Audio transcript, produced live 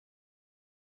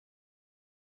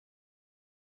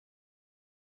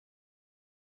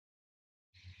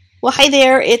Well, hi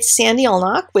there, it's Sandy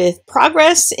Allnock with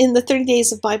progress in the 30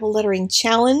 Days of Bible Lettering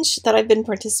Challenge that I've been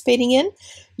participating in.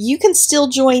 You can still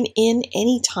join in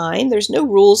anytime. There's no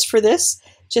rules for this.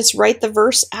 Just write the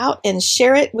verse out and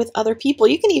share it with other people.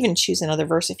 You can even choose another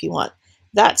verse if you want.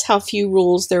 That's how few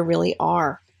rules there really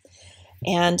are.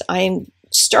 And I'm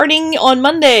starting on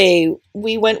Monday.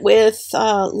 We went with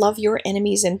love your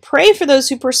enemies and pray for those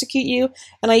who persecute you.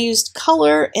 And I used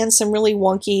color and some really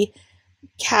wonky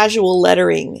casual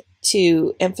lettering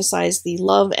to emphasize the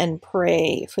love and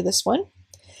pray for this one.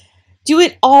 Do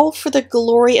it all for the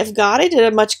glory of God. I did a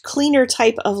much cleaner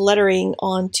type of lettering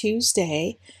on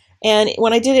Tuesday. And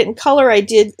when I did it in color, I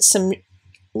did some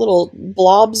little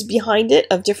blobs behind it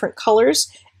of different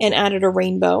colors and added a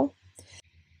rainbow.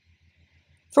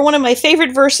 For one of my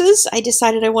favorite verses, I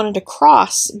decided I wanted a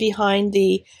cross behind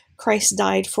the Christ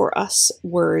died for us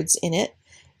words in it.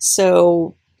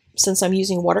 So since I'm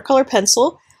using watercolor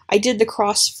pencil, I did the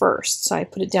cross first. So I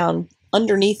put it down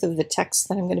underneath of the text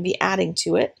that I'm going to be adding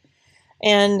to it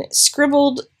and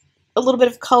scribbled a little bit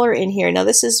of color in here. Now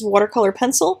this is watercolor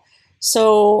pencil,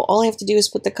 so all I have to do is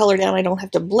put the color down. I don't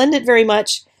have to blend it very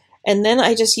much. And then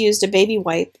I just used a baby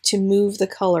wipe to move the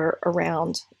color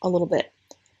around a little bit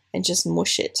and just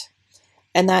mush it.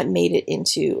 And that made it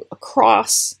into a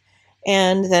cross.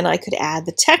 And then I could add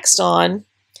the text on.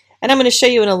 And I'm going to show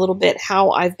you in a little bit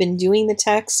how I've been doing the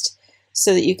text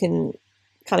so that you can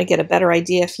kind of get a better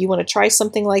idea if you want to try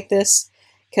something like this,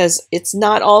 because it's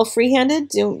not all freehanded.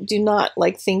 Do not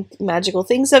think magical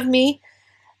things of me.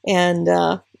 And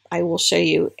I will show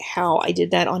you how I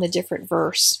did that on a different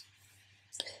verse.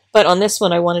 But on this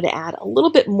one, I wanted to add a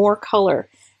little bit more color.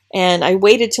 And I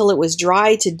waited till it was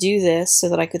dry to do this so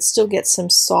that I could still get some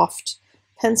soft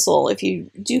pencil. If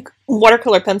you do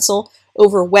watercolor pencil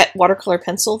over wet watercolor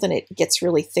pencil, then it gets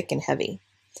really thick and heavy.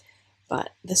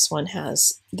 But this one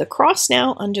has the cross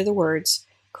now under the words,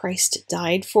 Christ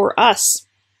died for us.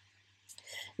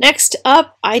 Next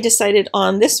up, I decided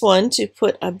on this one to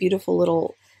put a beautiful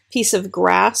little piece of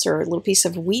grass or a little piece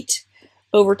of wheat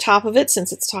over top of it,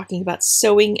 since it's talking about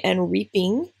sowing and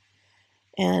reaping,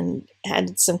 and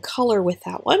added some color with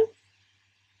that one.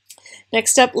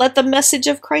 Next up, let the message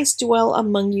of Christ dwell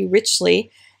among you richly,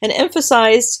 and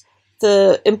emphasized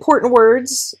the important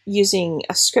words using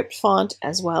a script font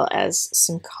as well as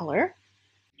some color.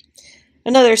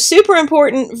 Another super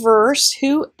important verse,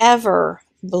 whoever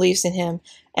believes in him,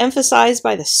 emphasized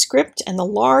by the script and the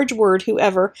large word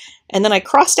whoever. And then I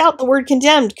crossed out the word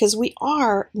condemned because we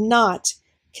are not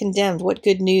condemned. What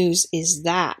good news is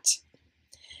that?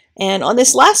 And on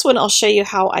this last one, I'll show you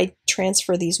how I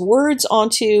transfer these words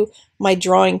onto my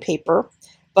drawing paper.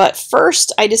 But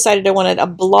first, I decided I wanted a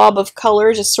blob of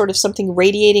color, just sort of something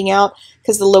radiating out,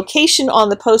 because the location on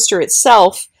the poster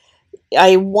itself,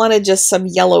 I wanted just some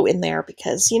yellow in there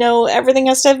because, you know, everything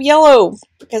has to have yellow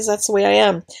because that's the way I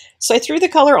am. So I threw the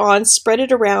color on, spread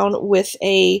it around with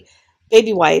a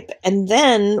baby wipe, and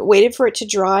then waited for it to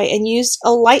dry and used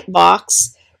a light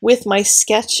box with my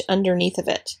sketch underneath of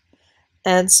it.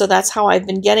 And so that's how I've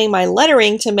been getting my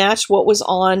lettering to match what was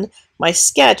on my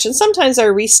sketch. And sometimes I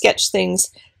resketch things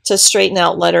to straighten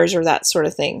out letters or that sort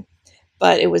of thing.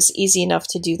 But it was easy enough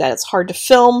to do that. It's hard to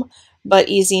film, but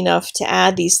easy enough to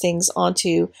add these things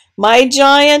onto my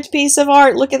giant piece of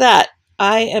art. Look at that.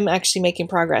 I am actually making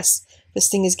progress. This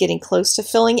thing is getting close to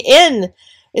filling in.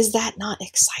 Is that not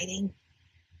exciting?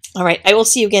 All right, I will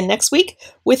see you again next week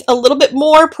with a little bit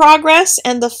more progress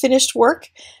and the finished work.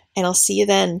 And I'll see you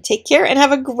then. Take care and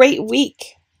have a great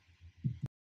week.